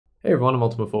Hey everyone, I'm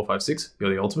Ultimate456,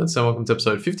 you're the Ultimates, and welcome to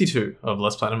episode 52 of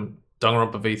Let's Platinum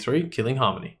Danganronpa V3 Killing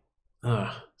Harmony.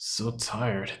 So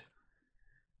tired.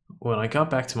 When I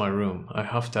got back to my room, I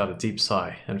huffed out a deep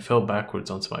sigh and fell backwards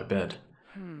onto my bed.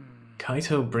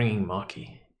 Kaito bringing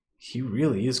Maki. He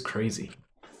really is crazy.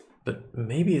 But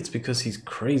maybe it's because he's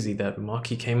crazy that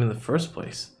Maki came in the first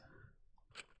place.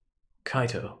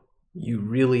 Kaito, you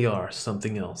really are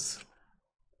something else.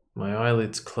 My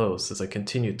eyelids closed as I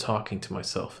continued talking to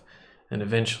myself, and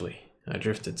eventually I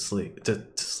drifted to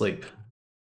sleep.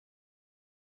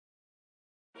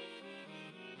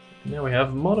 Now we have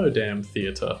Monodam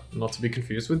Theatre, not to be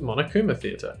confused with Monokuma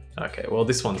Theatre. Okay, well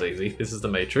this one's easy. This is the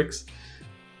Matrix.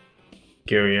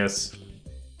 Curious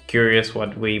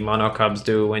what we monocubs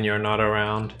do when you're not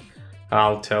around?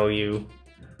 I'll tell you.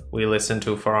 We listen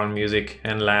to foreign music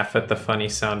and laugh at the funny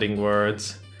sounding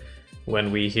words.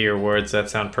 When we hear words that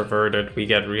sound perverted, we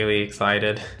get really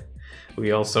excited.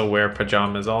 We also wear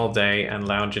pajamas all day and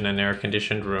lounge in an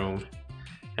air-conditioned room.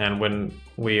 And when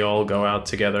we all go out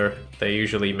together, they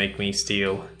usually make me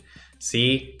steal.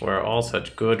 See, we're all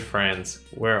such good friends.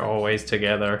 We're always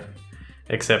together.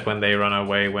 Except when they run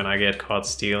away when I get caught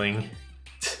stealing.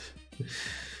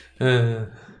 That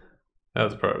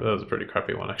was a pretty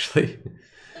crappy one, actually.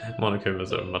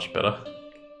 Monokumas are much better.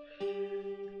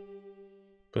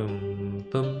 Boom,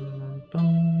 boom,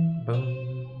 boom,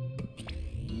 boom.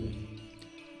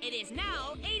 It is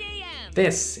now 8 a.m.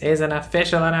 This is an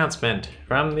official announcement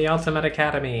from the Ultimate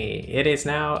Academy. It is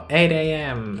now 8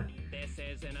 a.m. This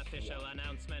is an official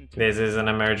announcement. This is an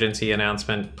emergency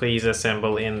announcement. Please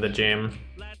assemble in the gym.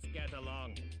 Let's get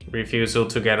along. Refusal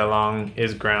to get along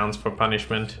is grounds for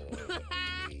punishment.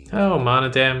 Oh,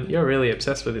 Monodam, you're really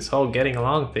obsessed with this whole getting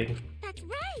along thing. That's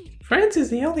right. Friends is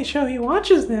the only show he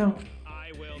watches now.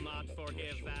 I will not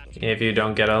forgive that. If you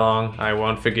don't get along, I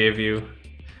won't forgive you.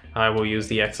 I will use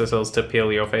the exosols to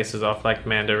peel your faces off like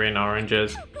mandarin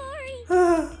oranges.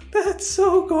 Gory. That's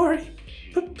so gory.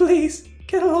 But please,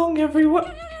 get along,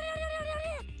 everyone.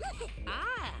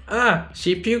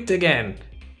 She puked again.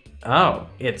 Oh,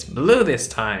 it's blue this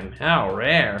time. How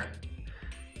rare.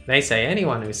 They say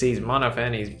anyone who sees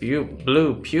Monofani's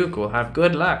blue puke will have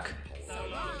good luck. So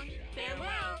long.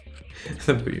 Farewell.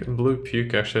 The blue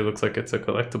puke actually looks like it's a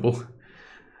collectible.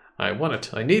 I want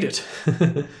it. I need it.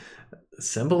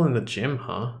 Assemble in the gym,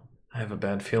 huh? I have a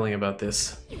bad feeling about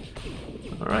this.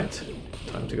 Alright,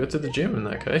 time to go to the gym in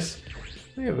that case.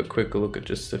 Let me have a quick look at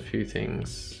just a few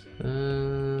things.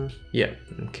 Yeah,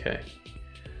 okay.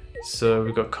 So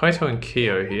we've got Kaito and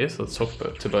Kyo here, so let's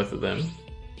talk to both of them.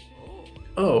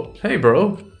 Oh, hey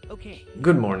bro! Okay.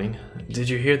 Good morning. Did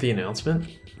you hear the announcement?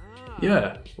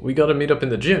 Yeah, we gotta meet up in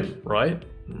the gym, right?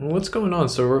 What's going on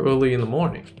so early in the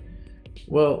morning?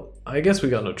 Well, I guess we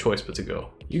got no choice but to go.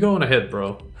 You go on ahead,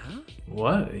 bro. Huh?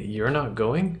 What? You're not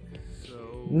going?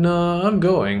 So... No, I'm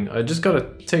going. I just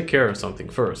gotta take care of something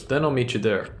first, then I'll meet you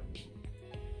there.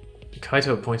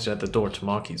 Kaito pointed at the door to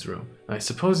Maki's room. I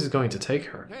suppose he's going to take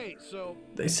her. Hey, so...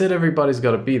 They said everybody's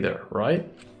gotta be there, right?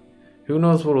 Who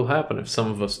knows what'll happen if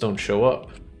some of us don't show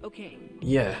up? Okay.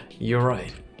 Yeah, you're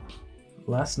right.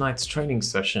 Last night's training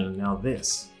session and now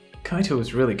this. Kaito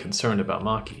was really concerned about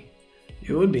Maki.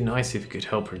 It would be nice if he could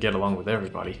help her get along with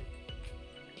everybody.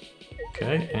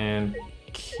 Okay, and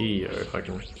Kyo, if I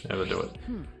can ever do it.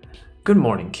 Good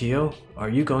morning, Kyo. Are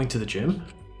you going to the gym?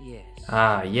 Yes.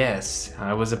 Ah, yes.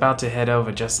 I was about to head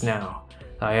over just now.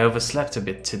 I overslept a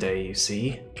bit today, you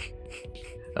see.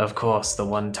 Of course, the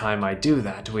one time I do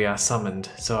that, we are summoned,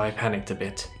 so I panicked a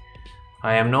bit.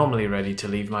 I am normally ready to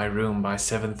leave my room by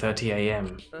 7:30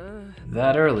 a.m.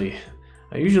 That early?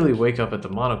 I usually wake up at the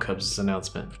Monocubs'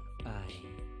 announcement.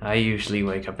 I usually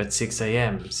wake up at 6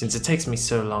 a.m. since it takes me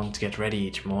so long to get ready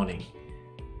each morning.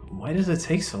 Why does it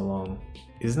take so long?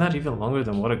 Isn't that even longer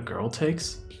than what a girl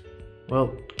takes?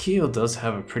 Well, Kyo does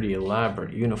have a pretty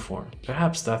elaborate uniform.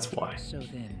 Perhaps that's why. So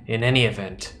then... In any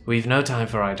event, we've no time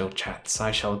for idle chats.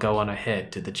 I shall go on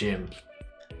ahead to the gym.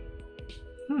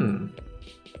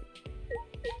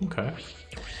 Okay.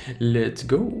 Let's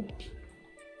go.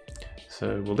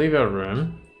 So we'll leave our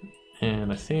room.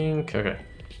 And I think... Okay.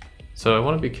 So I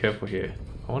want to be careful here.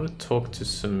 I want to talk to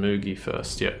Samugi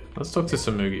first. Yeah, let's talk to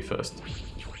Samugi first.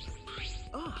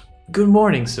 Good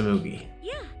morning, Samugi.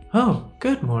 Yeah. Oh,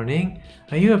 good morning.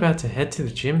 Are you about to head to the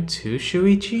gym too,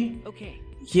 Shuichi? Okay.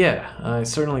 Yeah, I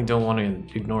certainly don't want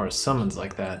to ignore a summons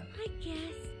like that. I guess.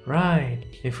 Right,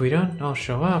 if we don't all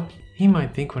show up, he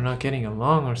might think we're not getting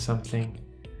along or something.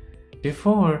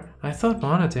 Before, I thought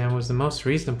Monodam was the most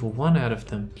reasonable one out of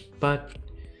them, but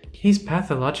he's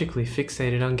pathologically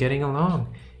fixated on getting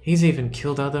along. He's even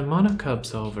killed other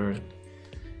monocubs over it.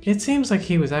 It seems like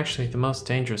he was actually the most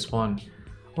dangerous one.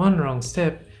 One wrong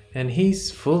step, and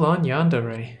he's full on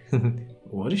yandere.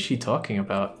 What is she talking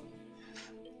about?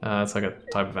 It's like a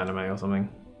type of anime or something.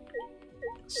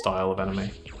 Style of anime.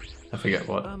 I forget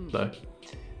what, though.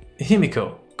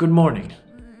 Himiko, good morning.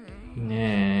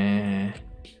 Nah.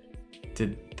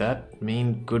 Did that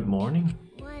mean good morning?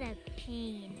 What a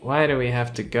pain. Why do we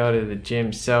have to go to the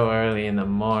gym so early in the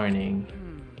morning?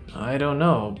 I don't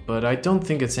know, but I don't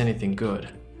think it's anything good.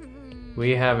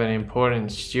 We have an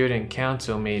important student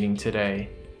council meeting today,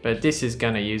 but this is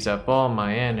gonna use up all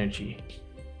my energy.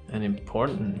 An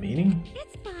important meeting?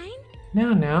 It's fine.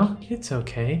 No, it's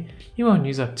okay. You won't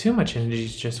use up too much energy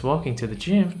just walking to the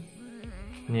gym.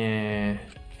 Yeah.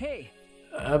 Hey,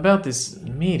 About this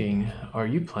meeting, are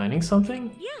you planning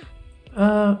something?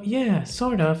 Yeah. Yeah,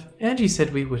 sort of. Angie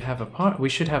said we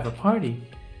should have a party.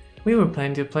 We were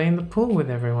planning to play in the pool with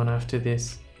everyone after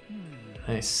this.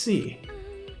 I see.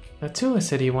 Atula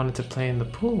said he wanted to play in the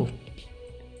pool.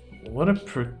 What a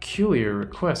peculiar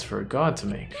request for a god to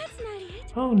make. That's not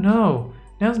it. Oh no,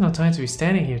 now's no time to be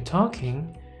standing here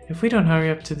talking. If we don't hurry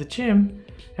up to the gym,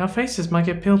 our faces might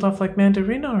get peeled off like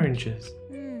mandarin oranges.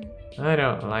 I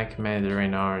don't like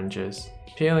mandarin oranges.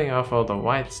 Peeling off all the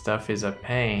white stuff is a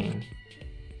pain.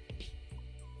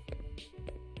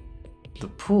 The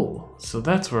pool, so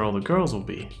that's where all the girls will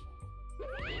be.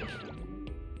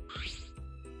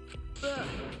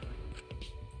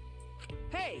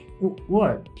 hey,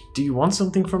 What? Do you want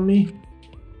something from me?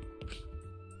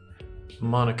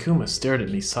 Monokuma stared at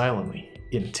me silently,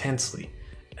 intensely,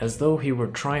 as though he were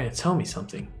trying to tell me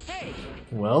something. hey.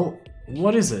 Well,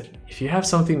 what is it? If you have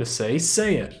something to say,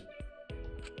 say it.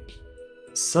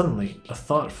 Suddenly, a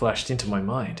thought flashed into my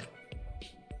mind.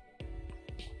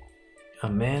 A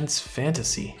man's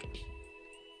fantasy.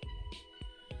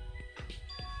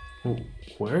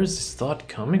 Where is this thought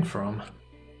coming from?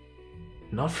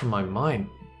 Not from my mind,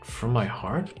 from my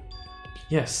heart?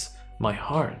 Yes, my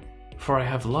heart, for I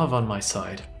have love on my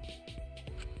side.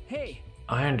 Hey,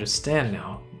 I understand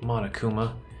now,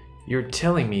 Monokuma. You're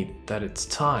telling me that it's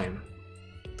time.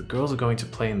 The girls are going to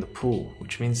play in the pool,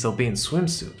 which means they'll be in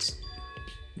swimsuits.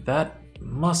 That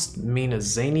must mean a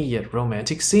zany yet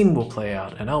romantic scene will play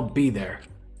out, and I'll be there.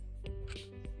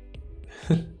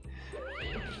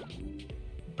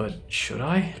 But should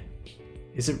I?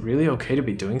 Is it really okay to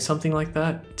be doing something like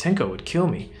that? Tenko would kill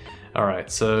me. Alright,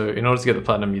 so in order to get the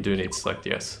platinum, you do need to select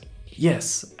yes.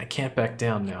 Yes, I can't back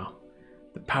down now.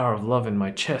 The power of love in my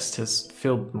chest has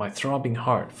filled my throbbing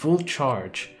heart, full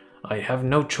charge. I have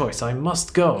no choice, I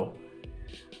must go.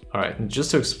 Alright, and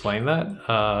just to explain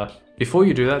that, before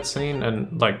you do that scene,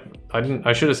 and like,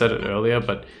 I should have said it earlier,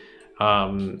 but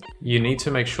you need to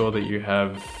make sure that you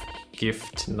have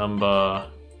gift number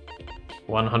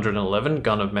 111,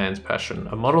 Gun of Man's Passion.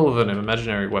 A model of an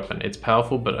imaginary weapon. It's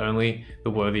powerful, but only the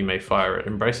worthy may fire it.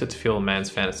 Embrace it to feel a man's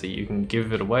fantasy. You can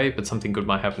give it away, but something good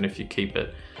might happen if you keep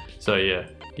it. So yeah,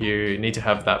 you need to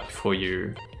have that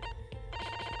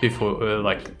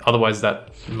otherwise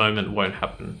that moment won't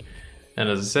happen. And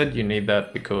as I said, you need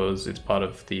that because it's part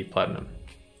of the platinum.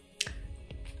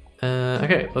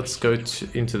 Okay, let's go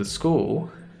into the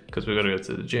school, because we've got to go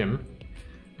to the gym.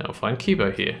 And we'll find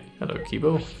Kibo here. Hello,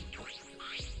 Kibo.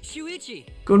 Shuichi.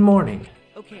 Good morning.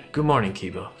 Okay, Good morning,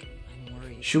 Kibo. I'm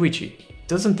worried. Shuichi,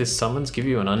 doesn't this summons give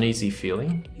you an uneasy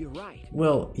feeling? You're right.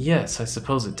 Well, yes, I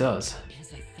suppose it does.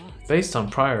 As I thought. Based on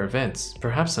prior events,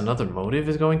 perhaps another motive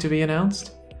is going to be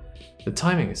announced? The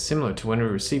timing is similar to when we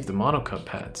received the Monocup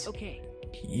pads. Okay,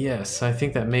 Yes, I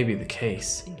think that may be the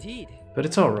case. indeed. But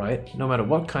it's alright, no matter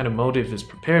what kind of motive is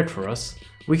prepared for us,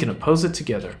 we can oppose it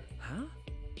together. Huh?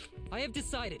 I have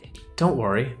decided. Don't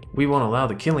worry, we won't allow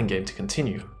the killing game to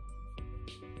continue.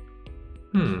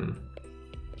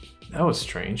 That was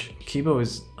strange. Kibo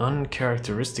is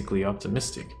uncharacteristically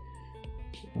optimistic.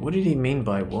 What did he mean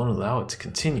by won't allow it to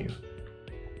continue?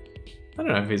 I don't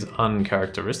know if he's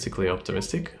uncharacteristically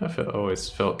optimistic. Always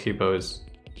felt Kibo is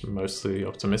mostly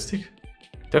optimistic.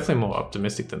 Definitely more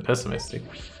optimistic than pessimistic.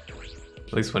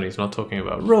 At least when he's not talking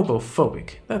about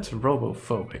robophobic. That's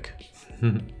robophobic.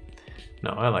 No,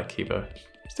 I like Kibo.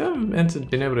 Still haven't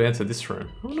been able to enter this room.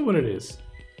 I wonder what it is.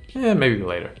 Yeah, maybe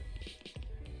later.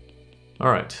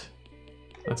 Alright.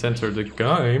 Let's enter the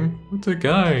game. What's a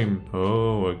game?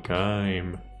 Oh, a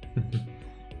game. I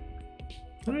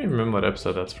don't even remember what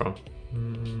episode that's from.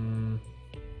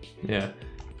 Yeah.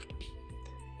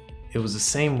 It was the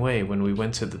same way when we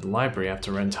went to the library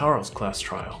after Rentaro's class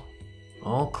trial.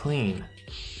 All clean.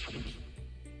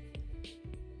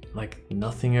 Like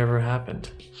nothing ever happened.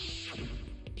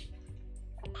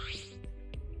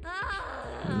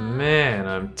 Man,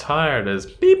 I'm tired as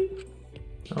beep.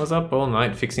 I was up all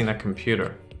night fixing that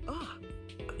computer.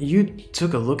 You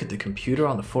took a look at the computer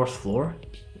on the 4th floor?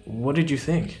 What did you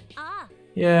think?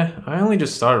 Yeah, I only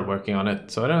just started working on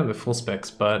it, so I don't have the full specs,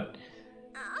 but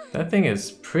that thing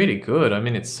is pretty good. I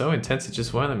mean, it's so intense it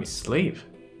just won't let me sleep.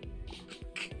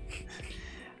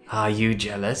 Are you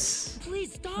jealous?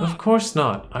 Please stop. Of course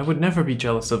not. I would never be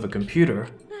jealous of a computer.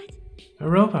 A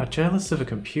robot jealous of a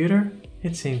computer?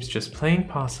 It seems just plain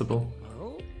possible.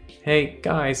 Hey,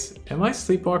 guys, am I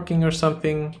sleepwalking or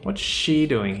something? What's she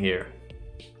doing here?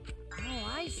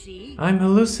 Oh, I see. I'm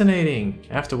hallucinating.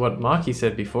 After what Maki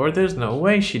said before, there's no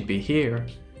way she'd be here.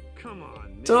 Come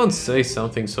on. Don't say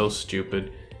something so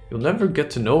stupid. You'll never get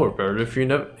to know her better if you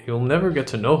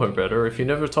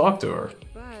never talk to her.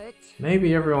 But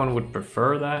Maybe everyone would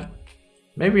prefer that.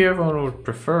 Maybe everyone would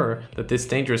prefer that this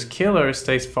dangerous killer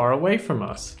stays far away from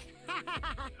us.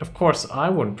 Of course, I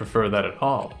wouldn't prefer that at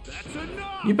all. That's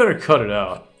enough. You better cut it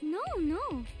out.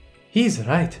 No. He's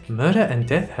right. Murder and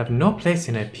death have no place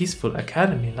in a peaceful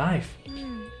academy life.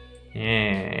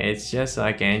 Yeah, it's just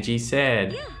like Angie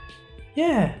said.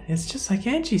 Yeah, it's just like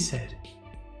Angie said.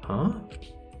 Huh?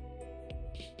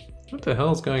 What the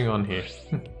hell's going on here?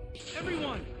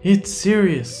 Everyone. It's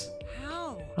serious.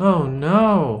 how? Oh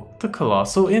no! The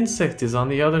colossal insect is on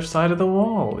the other side of the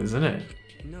wall, isn't it?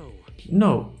 No.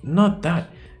 No, not that.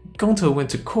 Gonto went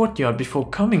to courtyard before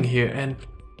coming here and...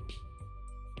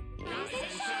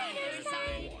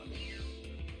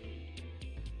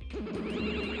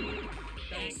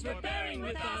 Thanks for bearing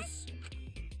with us.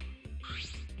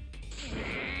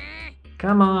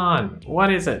 Come on!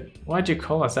 What is it? Why'd you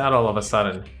call us out all of a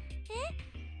sudden?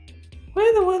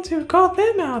 We're the ones who called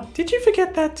them out. Did you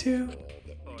forget that too?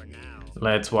 For now.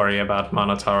 Let's worry about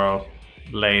Monotaro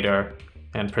later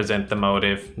and present the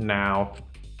motive now.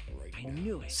 I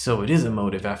knew it. So it is a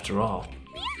motive after all.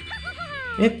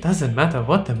 It doesn't matter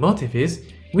what the motive is,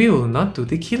 we will not do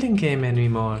the killing game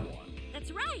anymore.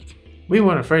 That's right. We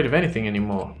weren't afraid of anything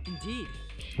anymore. Indeed.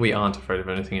 We aren't afraid of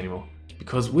anything anymore.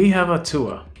 Because we have a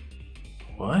tour.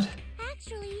 What?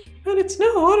 Actually, And it's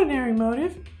no ordinary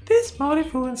motive. This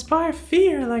motive will inspire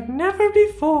fear like never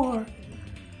before.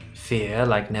 Fear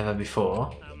like never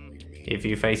before? If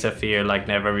you face a fear like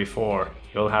never before,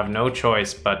 you'll have no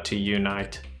choice but to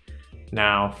unite.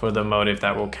 Now for the motive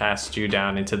that will cast you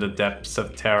down into the depths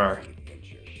of terror.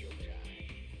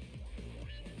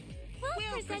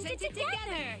 we'll present it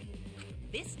together.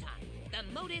 This time, the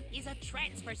motive is a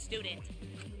transfer student.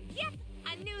 Yep,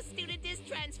 a new student is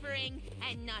transferring.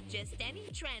 And not just any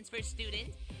transfer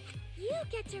student. You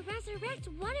get to resurrect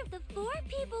one of the 4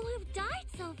 people who've died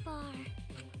so far.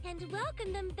 And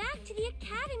welcome them back to the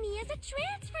academy as a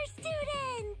transfer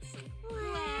student.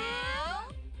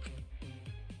 Well?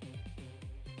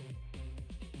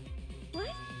 What?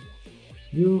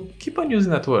 You keep on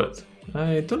using that word.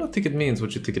 I do not think it means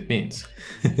what you think it means.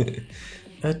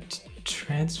 A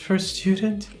transfer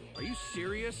student? Are you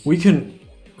serious? We can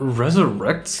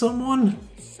resurrect someone?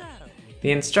 So,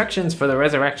 The instructions for the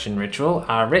resurrection ritual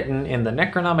are written in the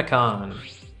Necronomicon.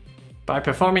 By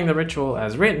performing the ritual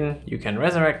as written, you can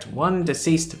resurrect one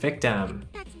deceased victim.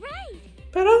 That's right.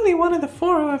 But only one of the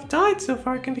 4 who have died so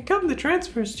far can become the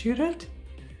transfer student.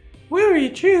 Whoever you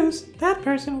choose, that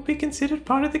person will be considered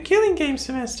part of the killing game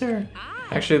semester.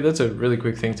 Actually, that's a really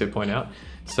quick thing to point out.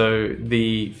 So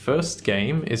the first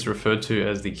game is referred to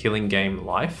as the killing game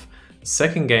life. The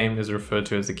second game is referred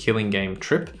to as the killing game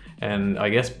trip. And I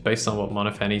guess based on what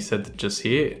Monofani said just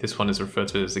here, this one is referred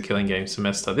to as the killing game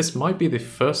semester. This might be the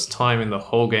first time in the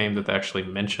whole game that they actually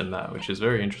mention that, which is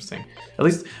very interesting. At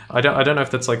least, I don't know if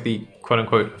that's like the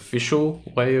quote-unquote official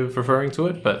way of referring to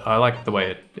it, but I like the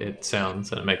way it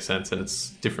sounds and it makes sense, and it's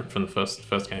different from the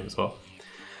first game as well.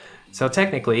 So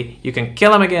technically, you can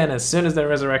kill them again as soon as they're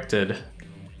resurrected.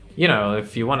 You know,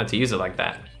 if you wanted to use it like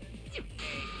that.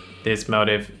 This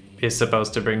motive is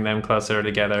supposed to bring them closer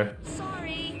together. sorry.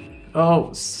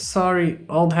 Oh, sorry,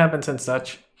 old habits and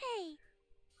such. Hey,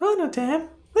 Oh no, damn.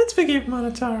 Let's forgive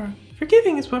Monotaro.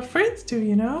 Forgiving is what friends do,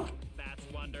 you know? That's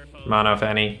wonderful.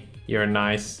 Monofani, you're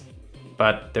nice.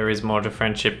 But there is more to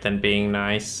friendship than being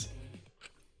nice.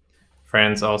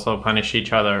 Friends also punish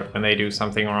each other when they do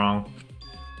something wrong.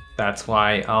 That's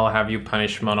why I'll have you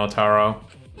punish Monotaro.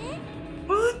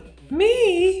 What?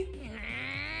 Me?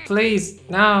 Please,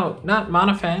 no, not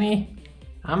Monofani.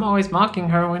 I'm always mocking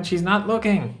her when she's not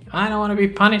looking. I don't want to be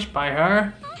punished by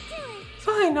her. I'll do it.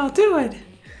 Fine, I'll do it.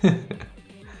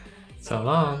 So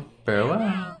long.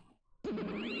 Farewell.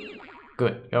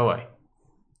 Good, go away.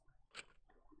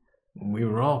 We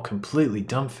were all completely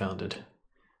dumbfounded.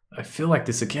 I feel like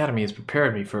this academy has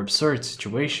prepared me for absurd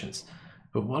situations,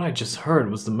 but what I just heard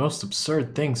was the most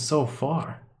absurd thing so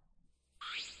far.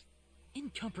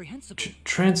 Incomprehensible.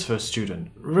 Transfer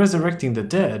student, resurrecting the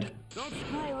dead. Don't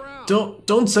screw around.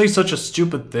 Don't say such a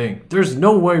stupid thing. There's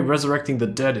no way resurrecting the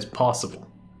dead is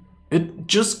possible. It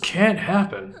just can't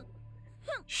happen.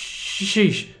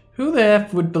 Sheesh, who the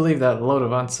F would believe that load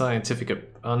of unscientific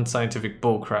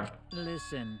bullcrap?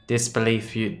 Listen. This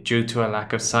belief, due to a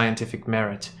lack of scientific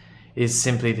merit, is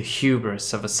simply the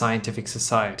hubris of a scientific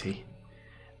society.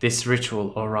 This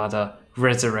ritual, or rather,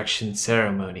 resurrection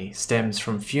ceremony, stems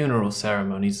from funeral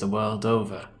ceremonies the world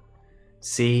over.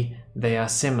 See, they are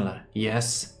similar,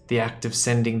 yes, the act of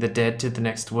sending the dead to the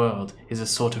next world is a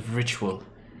sort of ritual.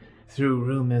 Through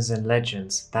rumors and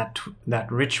legends, that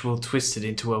ritual twisted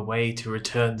into a way to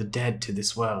return the dead to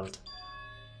this world.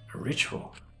 A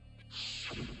ritual.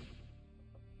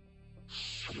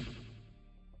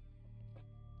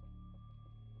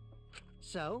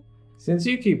 So? Since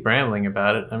you keep rambling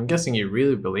about it, I'm guessing you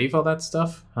really believe all that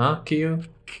stuff, huh, Kyo?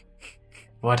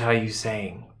 What are you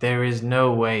saying? There is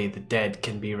no way the dead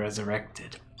can be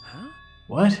resurrected. Huh?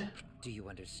 What? Do you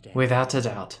understand? Without a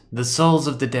doubt, the souls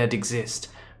of the dead exist,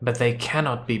 but they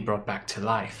cannot be brought back to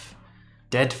life.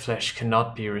 Dead flesh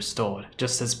cannot be restored,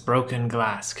 just as broken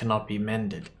glass cannot be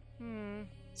mended.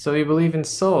 So you believe in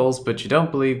souls, but you don't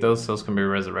believe those souls can be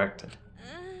resurrected.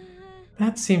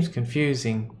 That seems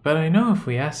confusing, but I know if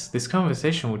we asked, this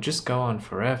conversation would just go on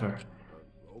forever.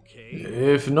 Okay.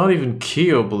 If not even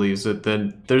Kyo believes it,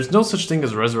 then there's no such thing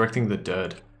as resurrecting the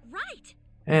dead. Right.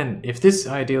 And if this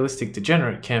idealistic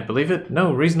degenerate can't believe it,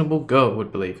 no reasonable goat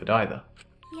would believe it either.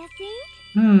 You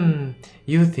think?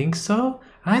 You think so?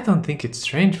 I don't think it's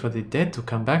strange for the dead to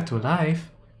come back to life.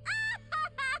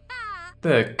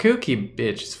 The kooky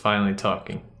bitch is finally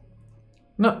talking.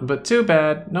 No, but too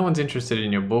bad, no one's interested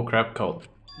in your bullcrap cult.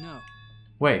 No.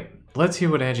 Wait, let's hear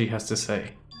what Angie has to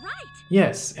say. Right.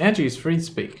 Yes, Angie is free to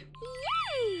speak.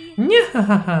 Yay!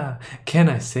 Yeah, can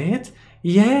I say it?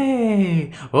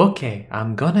 Yay! Okay,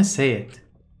 I'm gonna say it.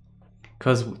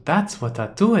 'Cause that's what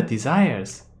Tatua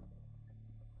desires.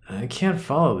 I can't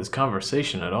follow this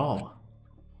conversation at all.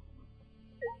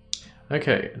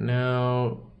 Okay,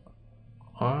 now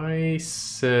I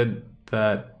said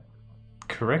that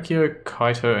Korekyo,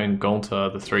 Kaito, and Gonta are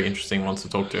the three interesting ones to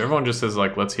talk to. Everyone just says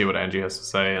like, let's hear what Angie has to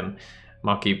say, and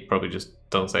Maki probably just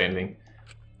don't say anything.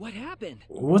 What happened?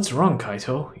 What's wrong,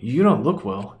 Kaito? You don't look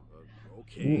well.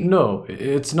 Okay. No,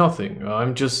 it's nothing.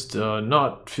 I'm just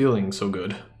not feeling so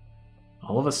good.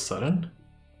 All of a sudden?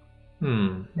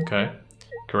 Okay.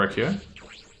 Korekyo?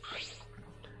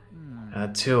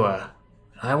 Tua,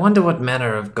 I wonder what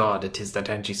manner of god it is that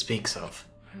Angie speaks of.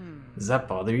 Does that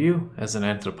bother you, as an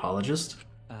anthropologist?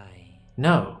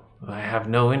 No, I have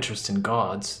no interest in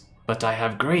gods, but I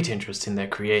have great interest in their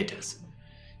creators.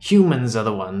 Humans are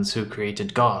the ones who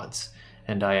created gods,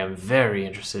 and I am very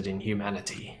interested in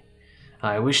humanity.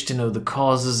 I wish to know the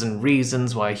causes and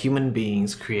reasons why human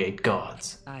beings create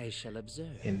gods. I shall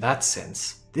observe. In that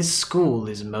sense, this school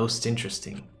is most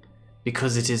interesting,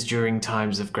 because it is during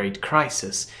times of great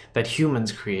crisis that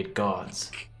humans create gods.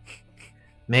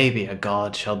 Maybe a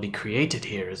god shall be created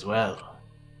here as well.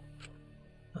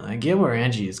 I get where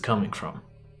Angie is coming from,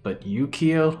 but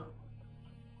Yukio?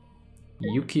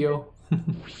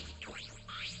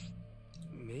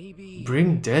 Maybe.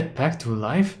 Bring dead back to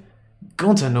life?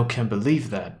 Gonta no can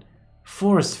believe that.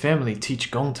 Forest family teach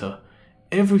Gonta,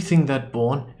 everything that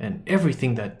born and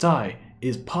everything that die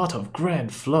is part of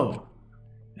grand flow.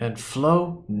 And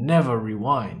flow never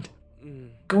rewind.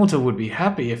 Gonta would be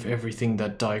happy if everything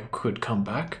that died could come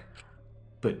back.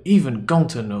 But even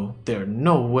Gonta know there's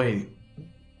no way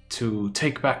to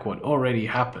take back what already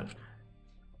happened.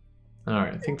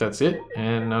 Alright, I think that's it,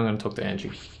 and now I'm gonna talk to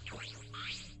Angie.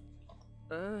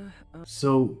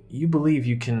 So, you believe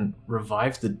you can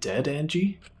revive the dead,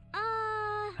 Angie?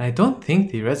 I don't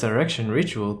think the resurrection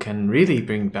ritual can really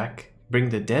bring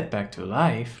the dead back to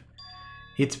life.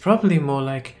 It's probably more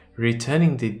like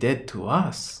returning the dead to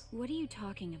us. What are you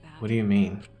talking about? What do you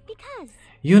mean? Because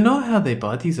You know how the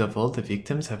bodies of all the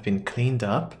victims have been cleaned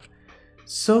up?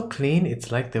 So clean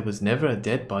it's like there was never a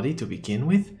dead body to begin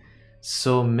with?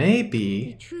 So the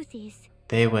maybe truth is,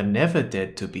 they were never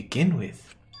dead to begin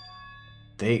with.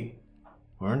 They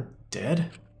weren't dead?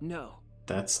 No.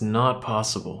 That's not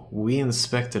possible. We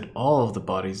inspected all of the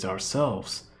bodies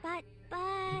ourselves. but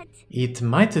It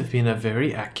might have been a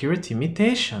very accurate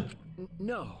imitation.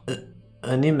 No.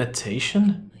 An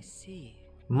imitation? I see.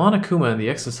 Monokuma and the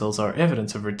exocells are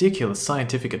evidence of ridiculous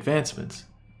scientific advancements.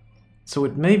 So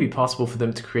it may be possible for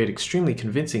them to create extremely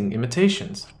convincing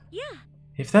imitations. yeah.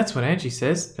 If that's what Angie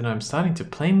says, then I'm starting to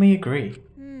plainly agree.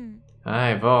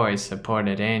 I've always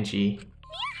supported Angie.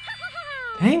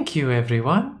 Thank you,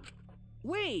 everyone.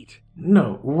 Wait!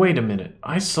 No, wait a minute.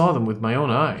 I saw them with my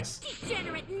own eyes.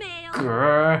 Degenerate male!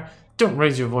 Grrr. Don't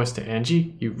raise your voice to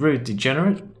Angie, you rude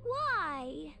degenerate.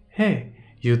 Why? Hey,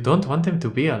 you don't want them to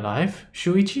be alive,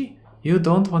 Shuichi? You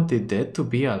don't want the dead to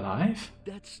be alive?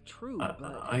 That's true, but...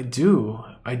 I do.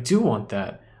 I do want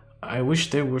that. I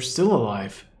wish they were still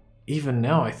alive. Even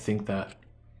now I think that.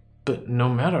 But no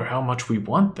matter how much we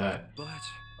want that... But...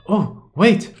 Oh,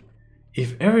 wait!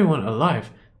 If everyone alive,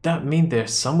 that means they're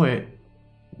somewhere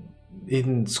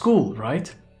in school,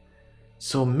 right?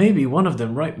 So maybe one of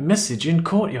them write message in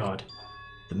courtyard.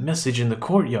 The message in the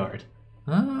courtyard.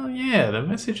 Oh yeah, the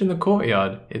message in the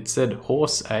courtyard. It said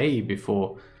horse A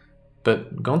before.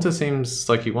 But Gonta seems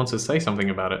like he wants to say something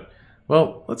about it.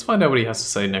 Well, let's find out what he has to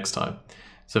say next time.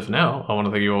 So for now, I want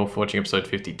to thank you all for watching episode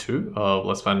 52 of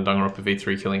Let's Play Danganronpa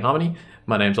V3 Killing Harmony.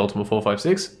 My name's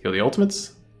Ultima456, you're the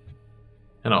Ultimates,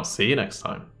 and I'll see you next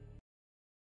time.